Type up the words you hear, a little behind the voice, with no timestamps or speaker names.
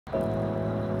We're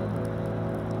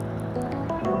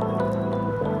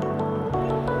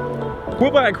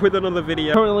back with another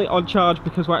video. Currently on charge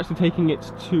because we're actually taking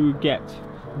it to get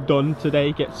done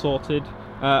today, get sorted.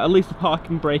 At least the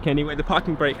parking brake anyway. The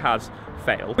parking brake has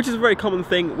failed, which is a very common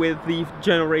thing with the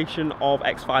generation of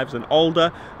X5s and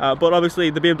older. But obviously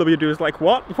the BMW dude is like,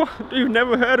 what? You've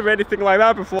never heard of anything like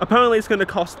that before. Apparently it's going to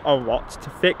cost a lot to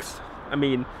fix. I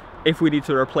mean, if we need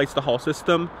to replace the whole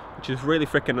system, which is really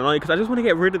freaking annoying because I just want to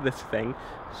get rid of this thing.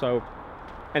 So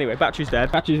anyway, battery's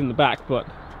dead. Battery's in the back, but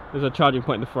there's a charging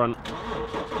point in the front.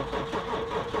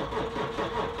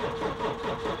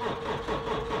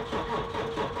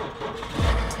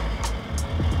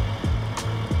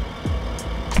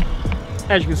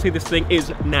 As you can see, this thing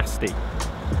is nasty.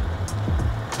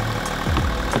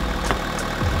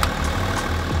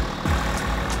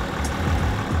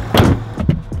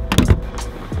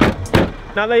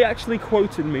 Now they actually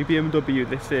quoted me, BMW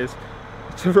this is,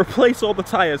 to replace all the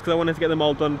tyres because I wanted to get them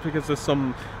all done because there's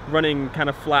some running kind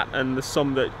of flat and there's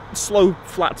some that slow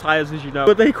flat tyres, as you know.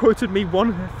 But they quoted me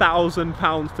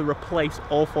 £1,000 to replace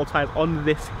all 4 tyres on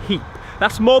this heap.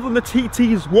 That's more than the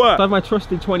TT's worth. I have my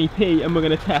trusty 20p and we're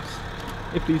going to test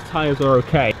if these tyres are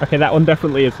okay. Okay, that one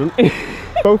definitely isn't.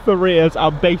 Both the rears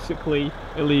are basically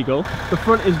illegal. The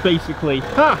front is basically,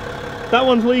 that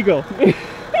one's legal.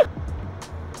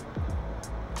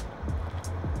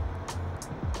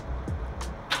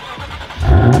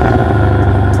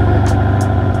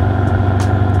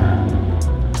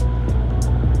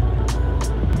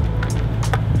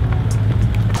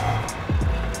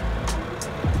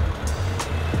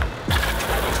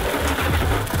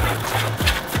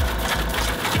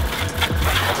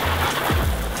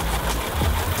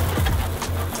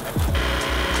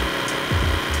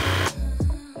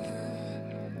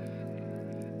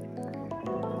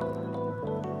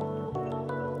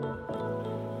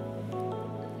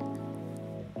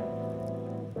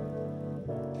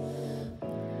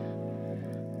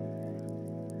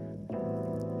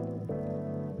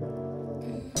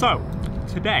 So,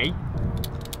 today,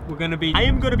 I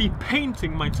am going to be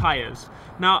painting my tyres.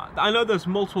 Now, I know there's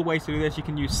multiple ways to do this. You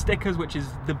can use stickers, which is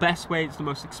the best way, it's the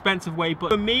most expensive way, but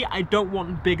for me, I don't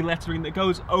want big lettering that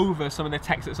goes over some of the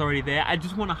text that's already there. I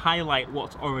just want to highlight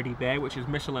what's already there, which is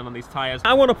Michelin on these tyres.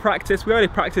 I want to practice, we already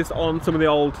practiced on some of the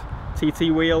old TT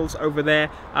wheels over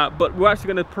there, but we're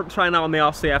actually going to try now on the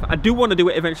RCF. I do want to do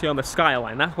it eventually on the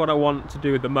Skyline. That's what I want to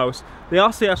do the most. The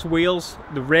RCF wheels,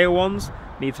 the rear ones,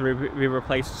 need to be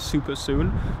replaced super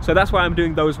soon, so that's why I'm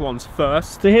doing those ones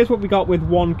first. So here's what we got with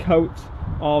one coat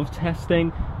of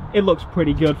testing. It looks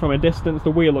pretty good from a distance. The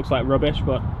wheel looks like rubbish,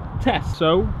 but test.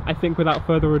 So I think without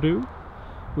further ado,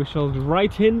 we shall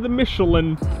write in the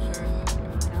Michelin.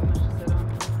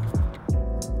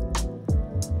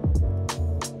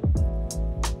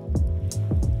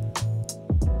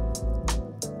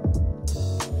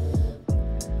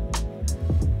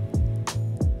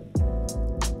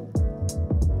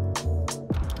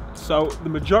 So the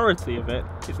majority of it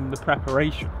is in the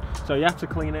preparation. So you have to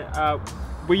clean it.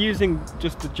 We're using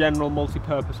just the general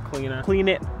multi-purpose cleaner. Clean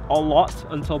it a lot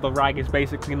until the rag is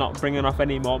basically not bringing off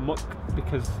any more muck,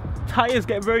 because tyres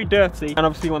get very dirty and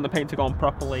obviously you want the paint to go on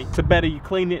properly. The better you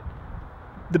clean it,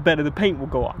 the better the paint will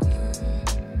go on.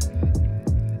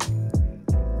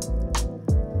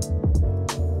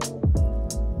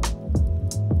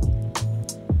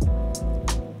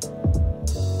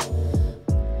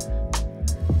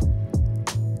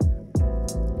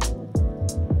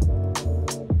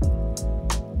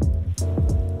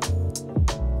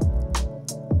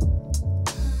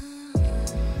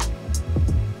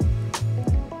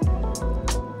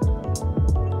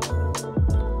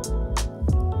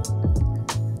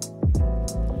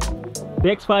 The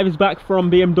X5 is back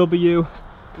from BMW,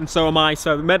 and so am I.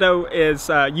 So Meadow is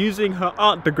using her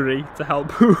art degree to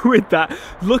help with that.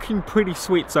 Looking pretty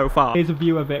sweet so far. Here's a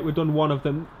view of it. We've done one of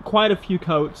them. Quite a few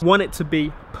coats. Want it to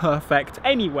be perfect.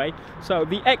 Anyway, so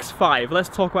the X5. Let's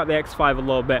talk about the X5 a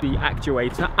little bit. The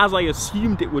actuator, as I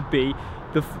assumed it would be,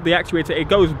 the actuator, it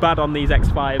goes bad on these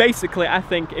X5. Basically, I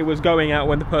think it was going out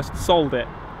when the person sold it.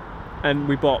 And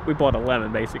we bought a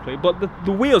lemon basically. But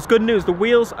the wheels, good news, the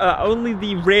wheels, only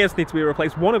the rears need to be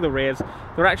replaced. One of the rears,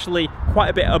 they're actually quite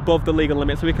a bit above the legal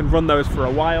limit, so we can run those for a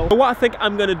while. But what I think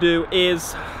I'm gonna do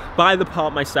is buy the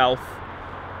part myself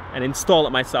and install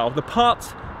it myself. The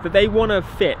part that they wanna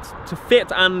fit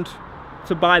and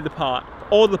to buy the part,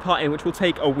 or the part in, which will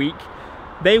take a week,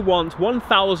 they want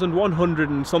 1,100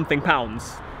 and something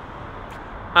pounds.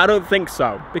 I don't think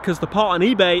so, because the part on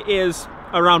eBay is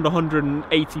around £180,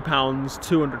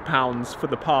 £200 for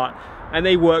the part, and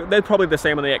they're probably the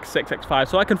same on the X6, X5,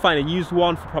 so I can find a used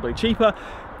one for probably cheaper.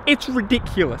 It's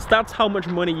ridiculous. That's how much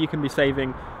money you can be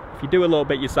saving if you do a little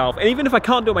bit yourself. And even if I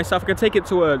can't do it myself, I can take it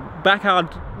to a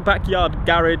backyard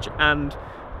garage and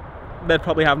they'd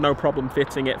probably have no problem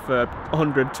fitting it for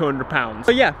 100, 200 pounds.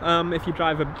 So yeah, if you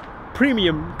drive a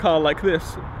premium car like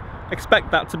this,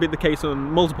 expect that to be the case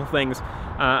on multiple things,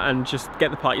 and just get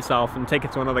the part yourself and take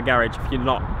it to another garage if you're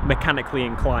not mechanically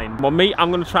inclined. Well, me, I'm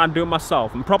going to try and do it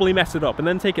myself and probably mess it up and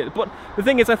then take it. But the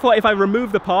thing is, I thought if I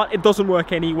remove the part, it doesn't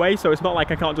work anyway, so it's not like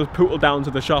I can't just pootle down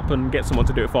to the shop and get someone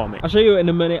to do it for me. I'll show you in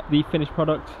a minute the finished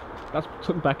product. That's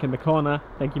tucked back in the corner.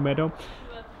 Thank you, Meadow.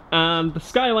 And the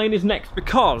Skyline is next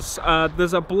because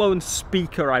there's a blown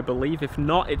speaker, I believe. If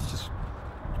not, it's just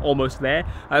almost there.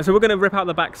 So we're going to rip out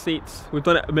the back seats. We've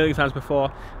done it a million times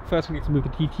before. First we need to move the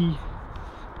TT.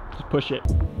 Just push it.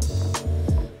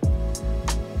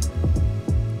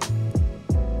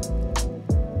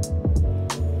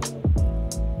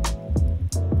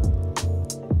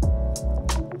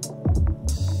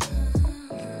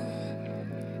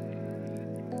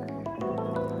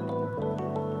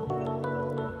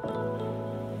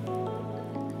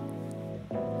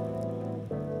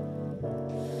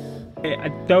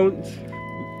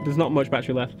 There's not much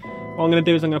battery left. All I'm going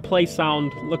to do is I'm going to play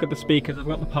sound, look at the speakers. I've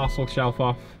got the parcel shelf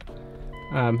off.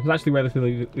 It's actually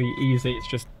relatively easy, it's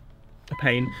just a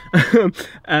pain. So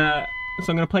I'm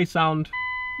going to play sound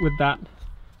with that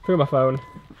through my phone,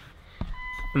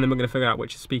 and then we're going to figure out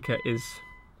which speaker is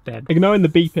dead. Ignoring the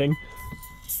beeping,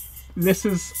 this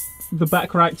is the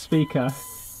back right speaker.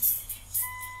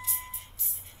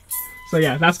 So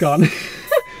yeah, that's gone.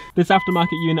 This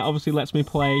aftermarket unit obviously lets me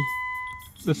play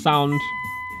the sound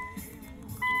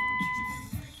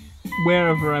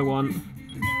wherever I want.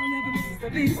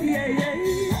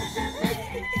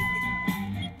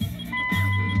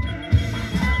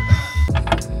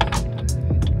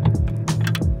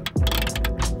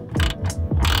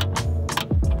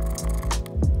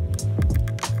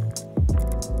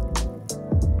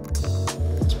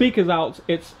 Speakers out,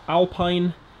 it's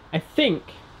Alpine. I think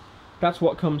that's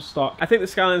what comes stock. I think the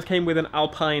Skylines came with an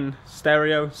Alpine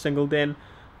stereo singled in,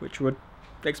 which would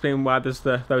explain why there's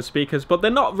those speakers, but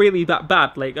they're not really that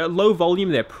bad. Like at low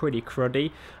volume, they're pretty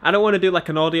cruddy. I don't want to do like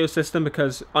an audio system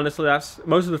because honestly, that's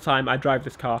most of the time I drive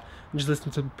this car and just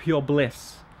listen to pure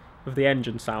bliss of the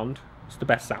engine sound. It's the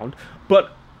best sound.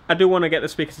 But I do want to get the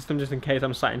speaker system just in case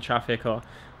I'm sat in traffic or,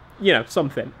 you know,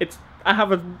 something. I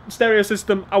have a stereo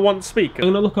system, I want speakers.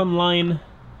 I'm gonna look online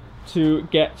to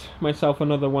get myself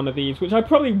another one of these, which I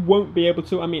probably won't be able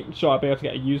to. I mean, sure, I'll be able to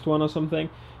get a used one or something,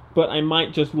 but I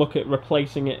might just look at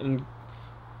replacing it and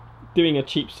doing a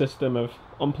cheap system of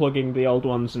unplugging the old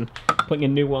ones and putting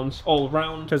in new ones all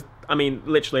round. Because, I mean,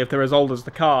 literally, if they're as old as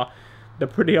the car, they're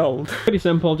pretty old. Pretty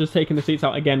simple, just taking the seats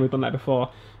out again. We've done that before.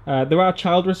 There are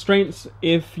child restraints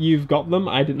if you've got them.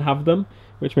 I didn't have them,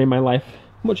 which made my life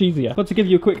much easier. But to give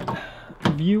you a quick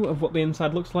view of what the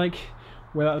inside looks like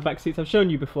without the back seats, I've shown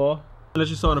you before. And as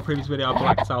you saw in a previous video, I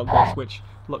blacked out this, which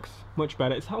looks much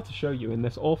better. It's hard to show you in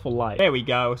this awful light. There we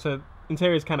go. So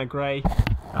interior is kind of grey,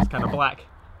 that's kind of black.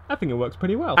 I think it works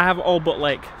pretty well. I have all but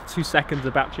like 2 seconds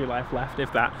of battery life left,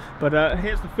 if that. But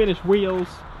here's the finished wheels.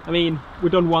 I mean,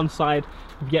 we've done one side,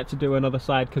 we've yet to do another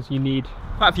side because you need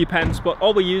quite a few pens, but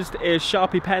all we used is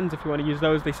Sharpie pens. If you want to use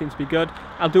those, they seem to be good.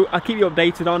 I'll keep you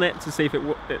updated on it to see if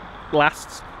it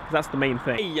lasts. That's the main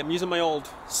thing. Hey, I'm using my old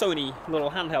Sony little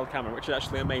handheld camera, which is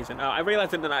actually amazing. I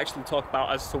realised I didn't actually talk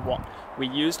about as to what we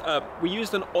used. We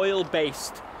used an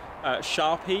oil-based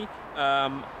Sharpie.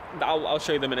 I'll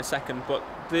show you them in a second, but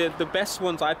the best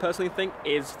ones I personally think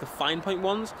is the fine point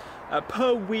ones.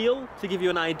 Per wheel, to give you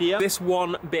an idea, this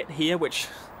one bit here, which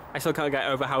I still can't get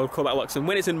over how cool that looks, and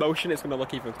when it's in motion it's going to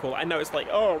look even cooler. I know it's like,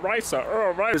 oh, ricer,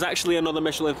 oh, right. There's actually another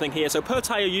Michelin thing here, so per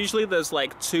tyre usually there's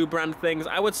like 2 brand things.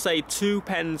 I would say 2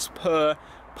 pens per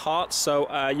part,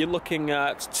 so you're looking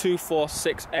at 2, 4,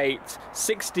 6, 8,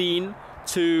 16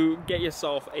 to get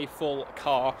yourself a full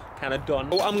car kind of done.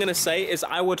 What I'm going to say is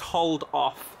I would hold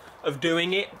off of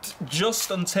doing it just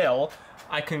until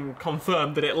I can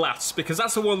confirm that it lasts, because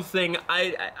that's the one thing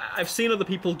I've seen other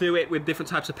people do it with different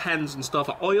types of pens and stuff.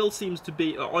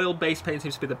 Oil-based paint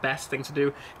seems to be the best thing to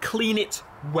do. Clean it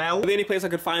well. The only place I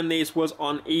could find these was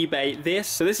on eBay.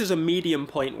 So this is a medium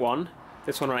point one,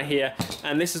 this one right here,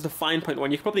 and this is the fine point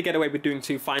one. You could probably get away with doing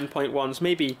 2 fine point ones,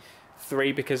 maybe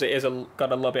 3 because it is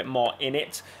got a little bit more in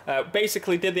it.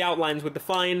 Basically did the outlines with the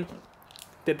fine,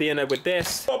 did the inner with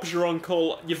this. Bob's your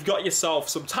uncle, you've got yourself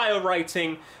some tile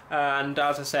writing, and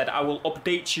as I said, I will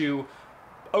update you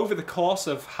over the course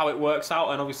of how it works out,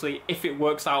 and obviously if it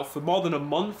works out for more than a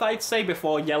month, I'd say,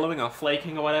 before yellowing or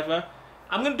flaking or whatever,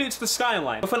 I'm gonna do it to the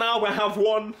skyline. But for now, we have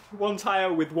one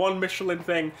tyre with one Michelin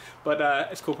thing, but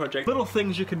it's a cool project. Little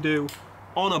things you can do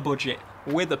on a budget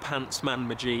with a pants man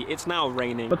Majee. It's now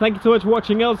raining. But thank you so much for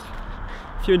watching us.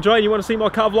 If you enjoy and you want to see more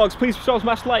car vlogs, please be sure to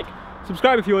smash like,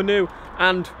 subscribe if you are new,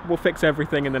 and we'll fix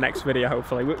everything in the next video,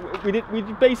 hopefully. We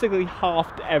basically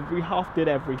half did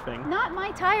everything. Not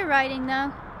my tyre riding though.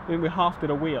 I mean, we half did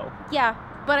a wheel. Yeah,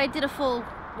 but I did a full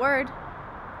word.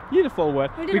 You did a full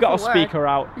word. We got a speaker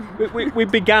out. we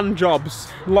began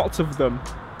jobs, lots of them.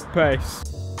 Peace.